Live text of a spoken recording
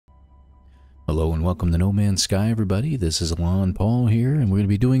Hello and welcome to NoMansSky, everybody. This is ElanPaul here, and we're going to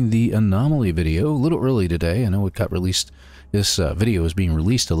be doing the Anomaly video a little early today. I know it got released, this video is being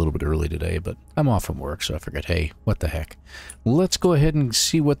released a little bit early today, but I'm off from work, so I figured, hey, what the heck. Let's go ahead and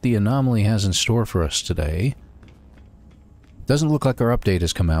see what the Anomaly has in store for us today. Doesn't look like our update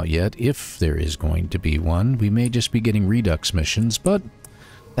has come out yet. If there is going to be one, we may just be getting Redux missions, but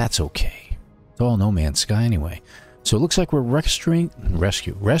that's okay. It's all NoMansSky anyway. So it looks like we're rescuing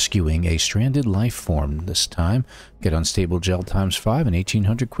a stranded life form this time. Get unstable gel ×5 and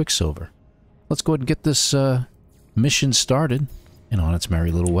 1800 quicksilver. Let's go ahead and get this mission started and on its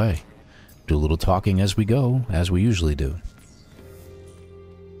merry little way. Do a little talking as we go, as we usually do.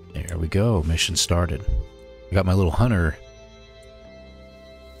 There we go, mission started. I got my little hunter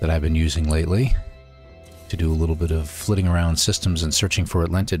that I've been using lately to do a little bit of flitting around systems and searching for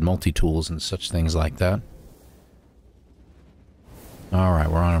Atlantic multi-tools and such things like that.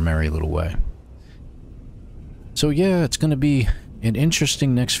 Alright, we're on our merry little way. So yeah, it's going to be an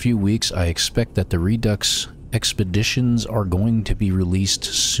interesting next few weeks. I expect that the Redux expeditions are going to be released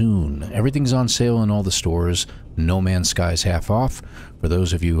soon. Everything's on sale in all the stores. NoMansSky's half off. For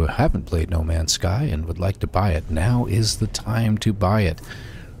those of you who haven't played NoMansSky and would like to buy it, now is the time to buy it.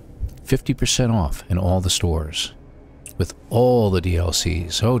 50% off in all the stores. With all the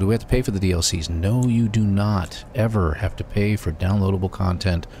DLCs. Oh, do we have to pay for the DLCs? No, you do not ever have to pay for downloadable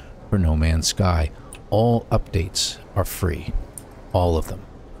content for NoMansSky. All updates are free. All of them.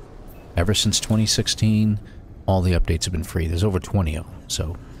 Ever since 2016, all the updates have been free. There's over 20 of them.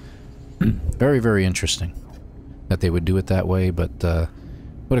 So, very, very interesting that they would do it that way, but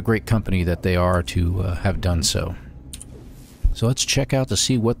what a great company that they are to have done so. So let's check out to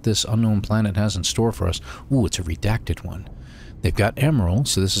see what this unknown planet has in store for us. Ooh, it's a redacted one. They've got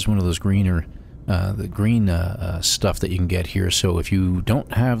emeralds, so this is one of those greener, the green stuff that you can get here. So if you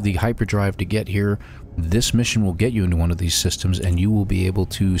don't have the hyperdrive to get here, this mission will get you into one of these systems, and you will be able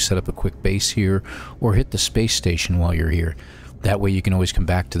to set up a quick base here or hit the space station while you're here. That way you can always come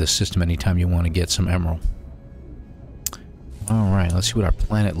back to the system anytime you want to get some emerald. Alright, let's see what our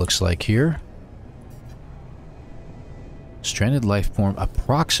planet looks like here. Stranded life form,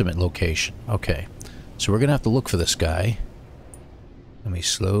 approximate location. Okay, so we're going to have to look for this guy. Let me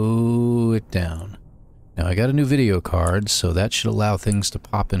slow it down. Now, I got a new video card, so that should allow things to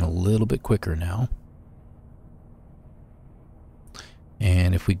pop in a little bit quicker now.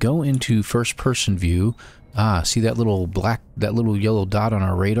 And if we go into first-person view, see that little yellow dot on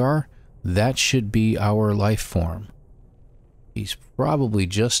our radar? That should be our life form. He's probably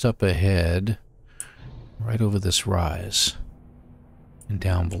just up ahead. Right over this rise. And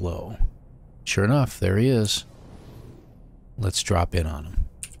down below. Sure enough, there he is. Let's drop in on him.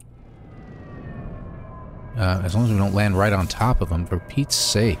 As long as we don't land right on top of him, for Pete's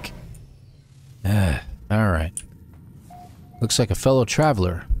sake. Alright. Looks like a fellow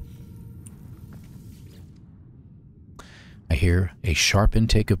traveler. I hear a sharp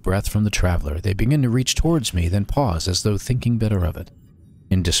intake of breath from the traveler. They begin to reach towards me, then pause as though thinking better of it.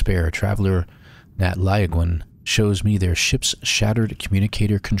 In despair, traveler Nat Liagwin shows me their ship's shattered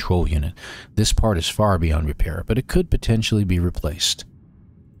communicator control unit. This part is far beyond repair, but it could potentially be replaced.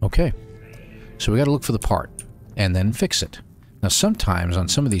 Okay, so we got to look for the part and then fix it. Now sometimes on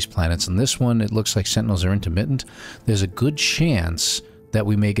some of these planets, and this one it looks like sentinels are intermittent, there's a good chance that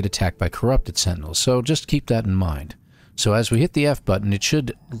we may get attacked by corrupted sentinels, so just keep that in mind. So as we hit the F button, it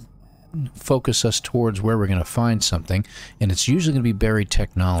should focus us towards where we're going to find something, and it's usually going to be buried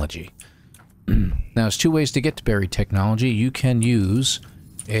technology. Now, there's two ways to get to buried technology. You can use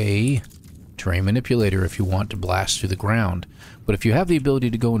a terrain manipulator if you want to blast through the ground. But if you have the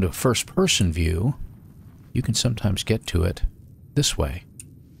ability to go into a first-person view, you can sometimes get to it this way.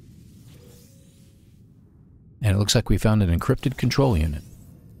 And it looks like we found an encrypted control unit.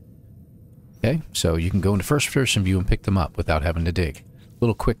 Okay, so you can go into first-person view and pick them up without having to dig.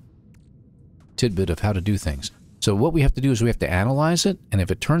 Little quick tidbit of how to do things. So what we have to do is we have to analyze it, and if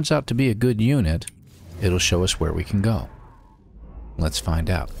it turns out to be a good unit, it'll show us where we can go. Let's find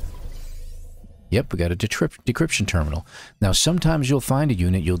out. Yep, we got a decryption terminal. Now, sometimes you'll find a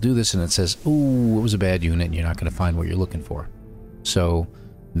unit, you'll do this, and it says, ooh, it was a bad unit, and you're not going to find what you're looking for. So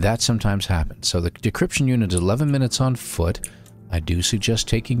that sometimes happens. So the decryption unit is 11 minutes on foot. I do suggest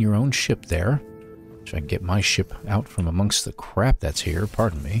taking your own ship there, so I can get my ship out from amongst the crap that's here.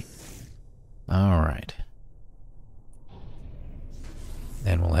 Pardon me. All right.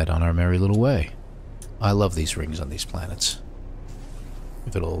 Then we'll head on our merry little way. I love these rings on these planets.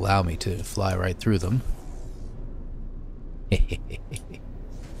 If it'll allow me to fly right through them.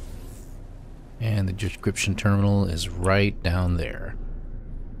 And the decryption terminal is right down there.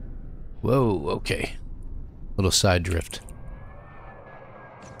 Whoa, okay. Little side drift.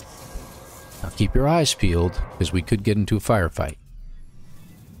 Now keep your eyes peeled, because we could get into a firefight.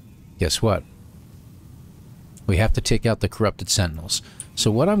 Guess what? We have to take out the corrupted sentinels.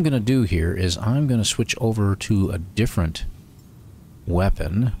 So what I'm going to do here is I'm going to switch over to a different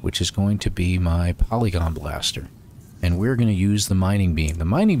weapon, which is going to be my polygon blaster. And we're going to use the mining beam. The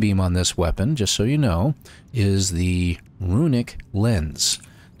mining beam on this weapon, just so you know, is the runic lens.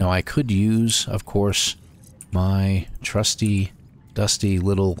 Now I could use, of course, my trusty, dusty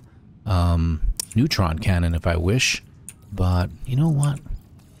little neutron cannon if I wish, but you know what?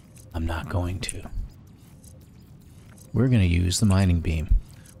 I'm not going to. We're going to use the mining beam.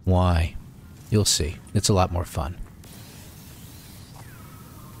 Why? You'll see. It's a lot more fun.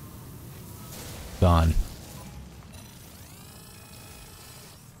 Gone.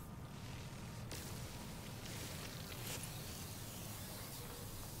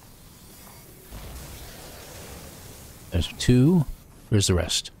 There's 2. Where's the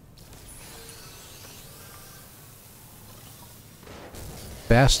rest?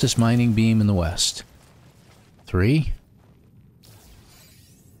 Fastest mining beam in the West. 3.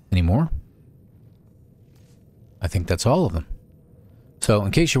 Any more? I think that's all of them. So,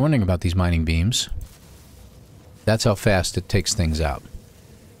 in case you're wondering about these mining beams, that's how fast it takes things out.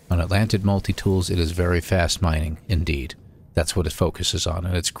 On Atlantic Multi-Tools, it is very fast mining, indeed. That's what it focuses on,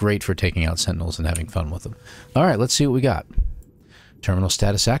 and it's great for taking out sentinels and having fun with them. Alright, let's see what we got. Terminal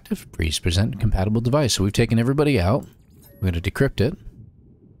status active. Please present compatible device. So we've taken everybody out. We're going to decrypt it.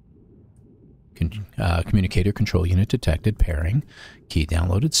 Communicator control unit detected. Pairing. Key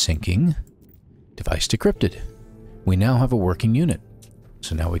downloaded. Syncing. Device decrypted. We now have a working unit.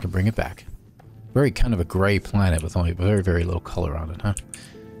 So now we can bring it back. Very kind of a gray planet with only very, very little color on it, huh?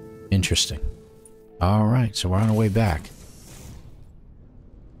 Interesting. Alright, so we're on our way back.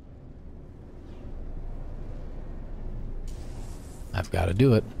 I've got to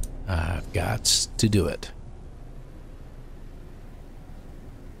do it. I've got to do it.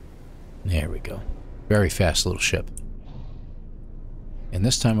 There we go. Very fast little ship. And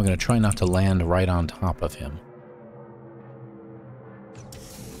this time we're going to try not to land right on top of him.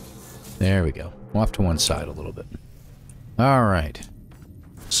 There we go. Off to one side a little bit. Alright.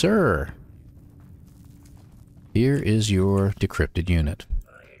 Sir. Here is your decrypted unit.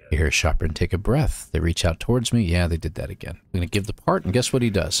 You hear a shopper and take a breath. They reach out towards me. Yeah, they did that again. I'm going to give the part, and guess what he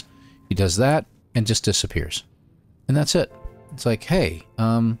does? He does that and just disappears. And that's it. It's like, hey,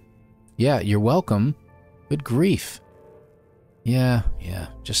 yeah, you're welcome. Good grief. Yeah,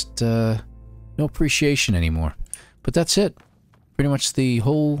 just, no appreciation anymore. But that's it. Pretty much the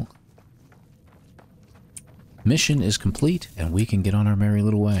whole mission is complete, and we can get on our merry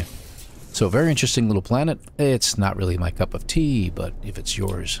little way. So, very interesting little planet. It's not really my cup of tea, but if it's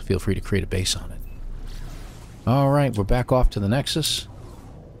yours, feel free to create a base on it. Alright, we're back off to the Nexus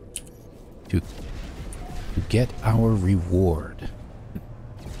to get our reward.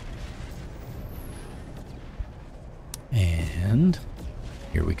 And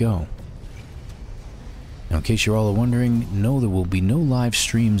here we go. Now, in case you're all wondering, no, there will be no live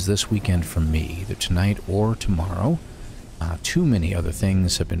streams this weekend from me, either tonight or tomorrow. Too many other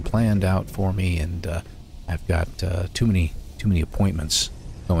things have been planned out for me, and I've got too many appointments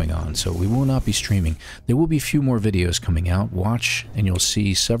going on, so we will not be streaming. There will be a few more videos coming out. Watch, and you'll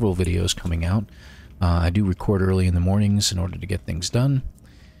see several videos coming out. I do record early in the mornings in order to get things done,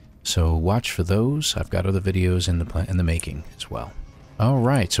 so watch for those. I've got other videos in the making as well.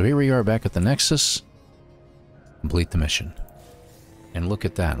 Alright, so here we are back at the Nexus. Complete the mission. And look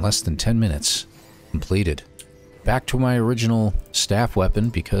at that, less than 10 minutes. Completed. Back to my original staff weapon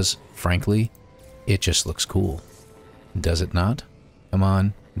because, frankly, it just looks cool. Does it not? Come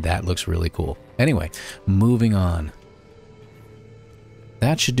on, that looks really cool. Anyway, moving on.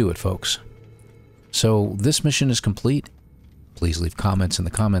 That should do it, folks. So, this mission is complete. Please leave comments in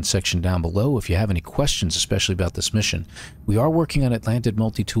the comments section down below if you have any questions, especially about this mission. We are working on Atlantic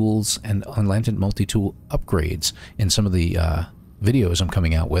Multi-Tools and Atlantic Multi-Tool upgrades in some of the videos I'm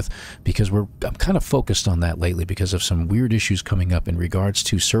coming out with, because I'm kind of focused on that lately because of some weird issues coming up in regards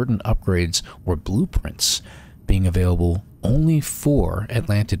to certain upgrades or blueprints being available only for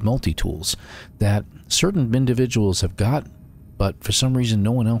Atlantic Multi-Tools that certain individuals have got, but for some reason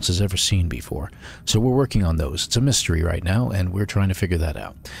no one else has ever seen before. So we're working on those. It's a mystery right now, and we're trying to figure that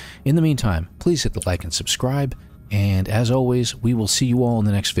out. In the meantime, please hit the like and subscribe, and as always, we will see you all in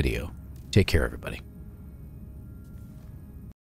the next video. Take care, everybody.